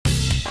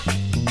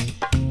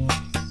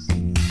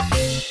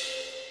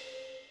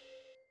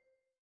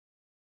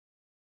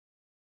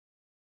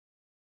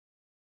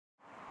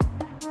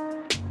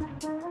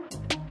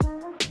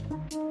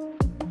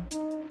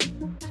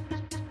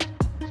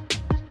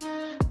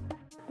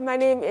My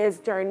name is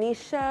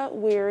Darnesha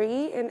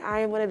Weary, and I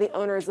am one of the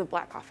owners of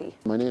Black Coffee.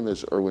 My name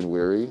is Erwin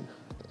Weary,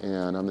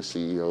 and I'm the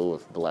CEO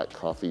of Black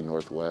Coffee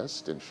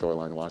Northwest in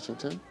Shoreline,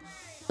 Washington.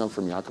 I'm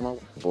from Yakima,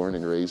 born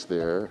and raised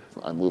there.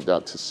 I moved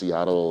out to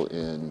Seattle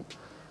in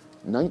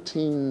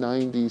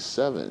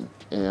 1997,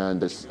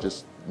 and it's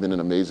just been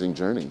an amazing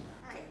journey.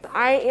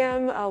 I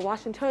am a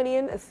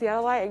Washingtonian, a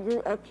Seattleite. I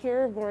grew up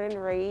here, born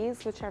and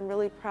raised, which I'm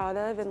really proud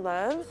of and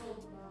love.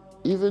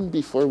 Even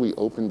before we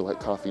opened Black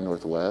Coffee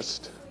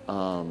Northwest,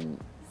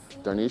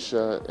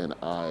 Darnesha and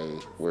I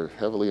were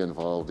heavily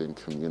involved in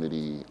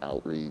community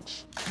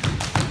outreach.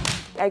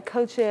 I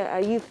coach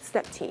a youth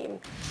step team.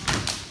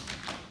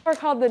 We're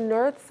called the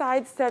North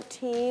Side Step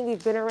Team.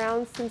 We've been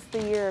around since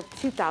the year of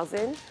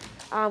 2000.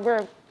 We're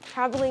a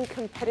traveling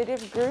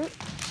competitive group.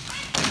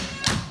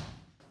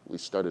 We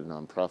started a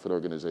nonprofit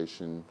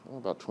organization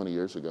about 20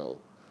 years ago,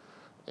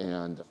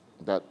 and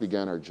that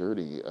began our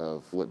journey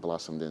of what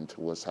blossomed into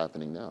what's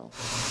happening now.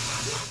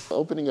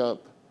 Opening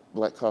up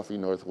Black Coffee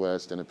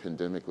Northwest in a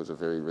pandemic was a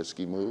very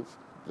risky move.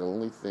 The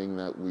only thing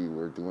that we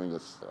were doing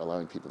was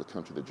allowing people to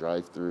come to the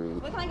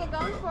drive-thru. What can I get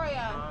going for you?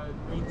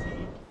 Green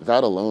tea.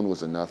 That alone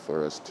was enough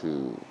for us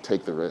to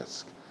take the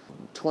risk.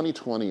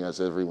 2020,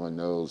 as everyone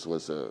knows,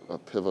 was a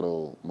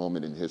pivotal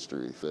moment in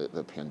history.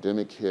 The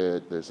pandemic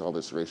hit, there's all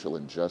this racial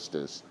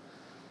injustice.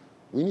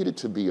 We needed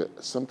to be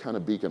some kind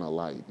of beacon of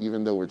light.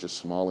 Even though we're just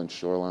small in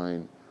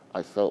Shoreline,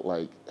 I felt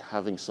like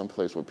having some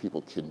place where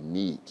people could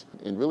meet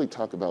and really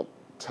talk about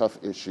tough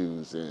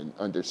issues and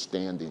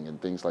understanding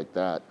and things like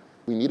that.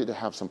 We needed to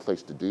have some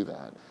place to do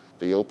that.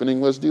 The opening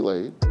was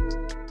delayed.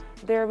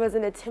 There was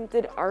an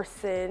attempted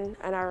arson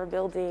in our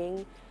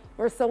building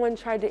where someone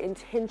tried to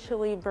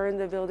intentionally burn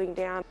the building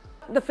down.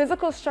 The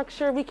physical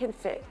structure we can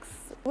fix.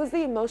 It was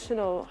the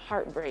emotional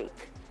heartbreak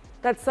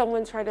that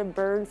someone tried to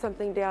burn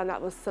something down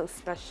that was so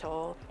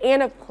special,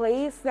 and a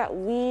place that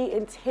we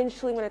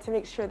intentionally wanted to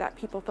make sure that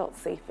people felt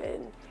safe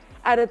in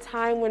at a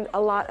time when a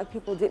lot of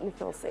people didn't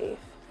feel safe.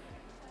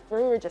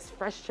 We were just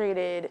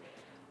frustrated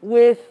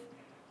with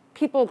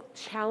people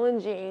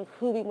challenging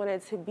who we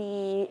wanted to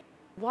be.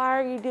 Why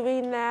are you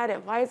doing that?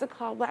 And why is it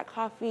called Black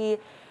Coffee?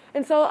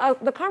 And so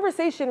the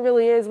conversation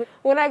really is,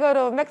 when I go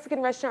to a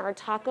Mexican restaurant or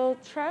taco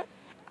truck,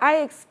 I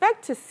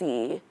expect to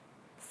see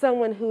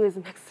someone who is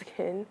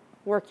Mexican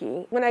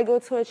working. When I go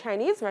to a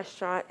Chinese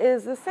restaurant, it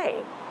is the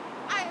same.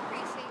 I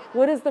appreciate it.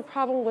 What is the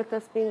problem with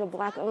us being a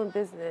Black-owned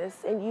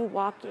business and you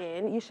walk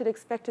in, you should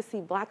expect to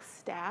see Black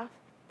staff,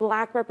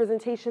 Black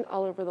representation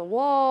all over the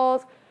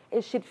walls.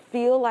 It should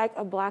feel like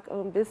a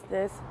Black-owned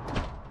business.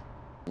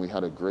 We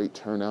had a great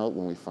turnout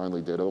when we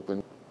finally did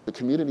open. The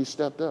community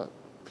stepped up.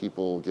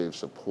 People gave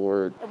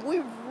support.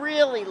 We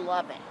really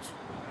love it.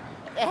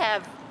 They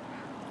have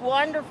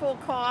wonderful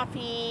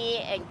coffee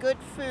and good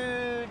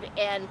food,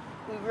 and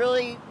we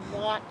really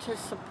want to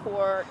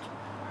support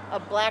a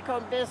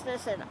Black-owned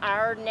business in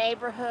our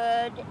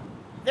neighborhood.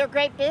 They're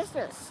great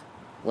business.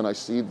 When I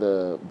see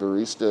the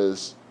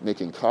baristas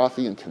making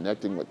coffee and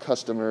connecting with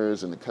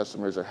customers, and the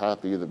customers are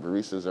happy, the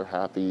baristas are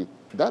happy,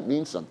 that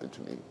means something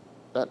to me.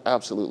 That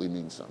absolutely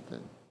means something.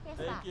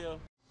 Thank you.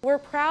 We're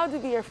proud to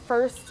be a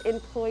first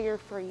employer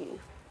for youth.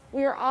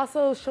 We are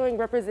also showing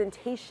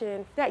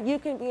representation that you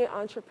can be an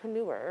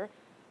entrepreneur,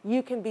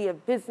 you can be a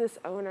business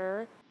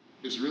owner.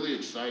 It's really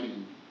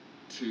exciting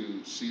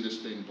to see this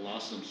thing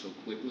blossom so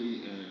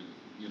quickly, and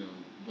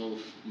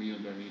both me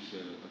and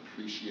Darnesha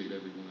appreciate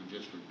everyone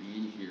just for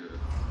being here.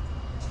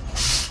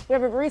 We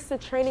have a barista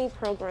training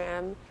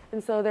program,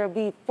 and so they'll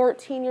be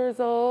 14 years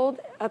old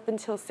up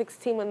until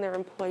 16 when they're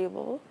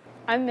employable.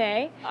 I'm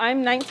May.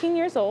 I'm 19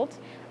 years old.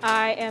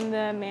 I am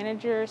the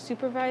manager,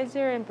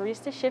 supervisor, and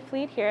barista shift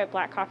lead here at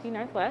Black Coffee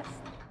Northwest.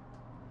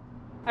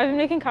 I've been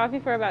making coffee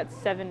for about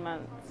 7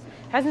 months.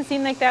 Hasn't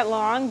seemed like that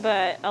long,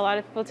 but a lot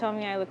of people tell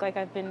me I look like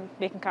I've been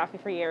making coffee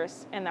for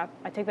years, and I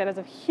take that as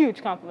a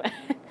huge compliment.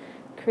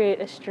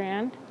 Create a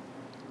strand,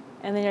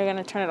 and then you're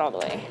gonna turn it all the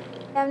way.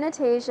 I'm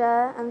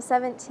Natasia, I'm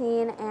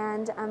 17,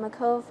 and I'm a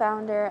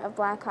co-founder of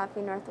Black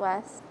Coffee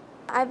Northwest.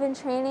 I've been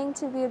training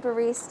to be a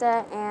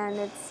barista, and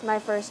it's my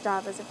first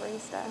job as a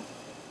barista.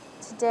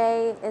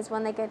 Today is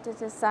when they get to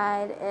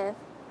decide if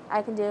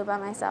I can do it by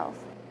myself.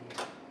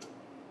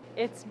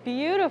 It's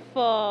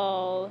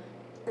beautiful.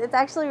 It's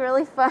actually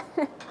really fun.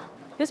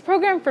 This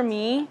program for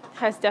me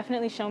has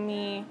definitely shown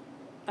me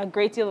a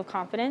great deal of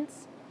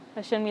confidence.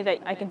 Has shown me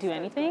that I can do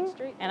anything,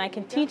 and I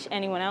can teach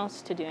anyone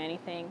else to do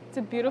anything. It's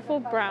a beautiful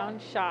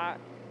brown shot.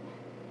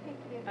 Thank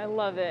you. I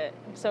love it.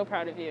 I'm so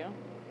proud of you.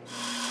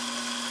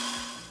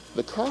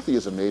 The coffee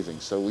is amazing.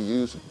 So we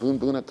use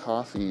Bunbuna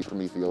coffee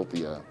from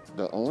Ethiopia.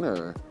 The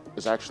owner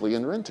is actually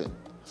in Renton,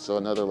 so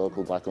another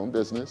local Black-owned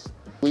business.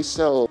 We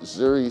sell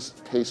Zuri's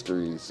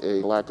Pastries,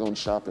 a Black-owned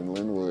shop in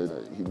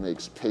Linwood. He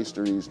makes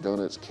pastries,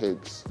 donuts,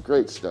 cakes,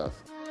 great stuff.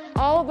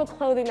 All the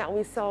clothing that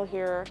we sell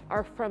here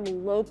are from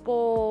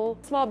local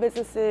small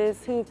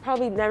businesses who've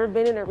probably never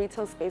been in a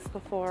retail space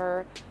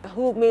before,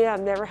 who may have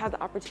never had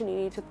the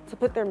opportunity to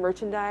put their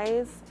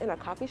merchandise in a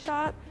coffee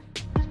shop.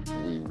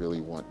 We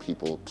really want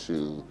people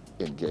to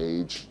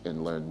engage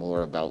and learn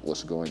more about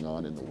what's going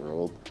on in the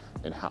world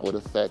and how it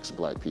affects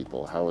Black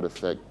people, how it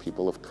affects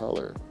people of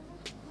color.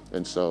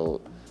 And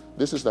so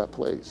this is that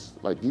place,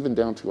 like even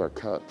down to our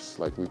cups,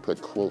 like we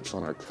put quotes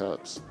on our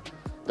cups.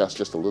 That's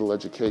just a little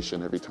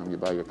education every time you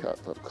buy your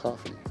cup of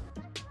coffee.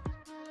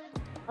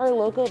 Our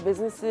local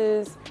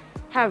businesses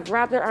have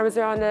wrapped their arms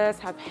around us,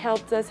 have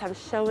helped us, have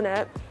shown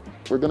up.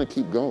 We're gonna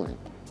keep going.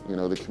 You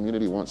know, the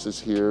community wants us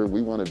here,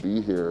 we wanna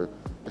be here.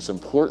 It's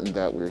important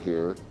that we're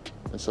here,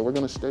 and so we're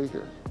gonna stay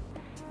here.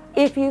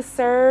 If you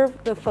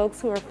serve the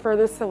folks who are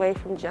furthest away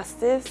from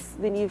justice,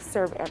 then you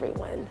serve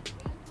everyone.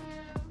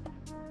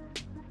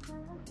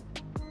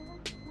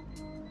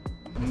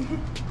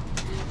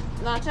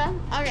 Matcha?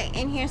 Okay,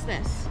 and here's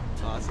this.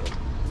 Awesome.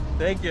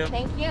 Thank you.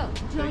 Thank you.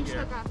 Do you want to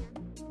care. grab your...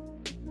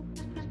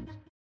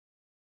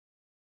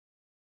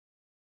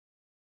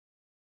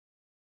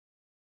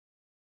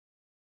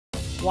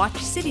 Watch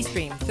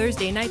CityStream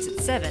Thursday nights at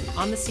 7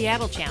 on the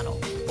Seattle channel,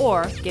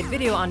 or get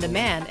video on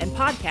demand and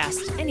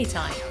podcasts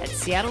anytime at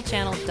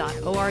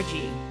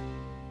seattlechannel.org.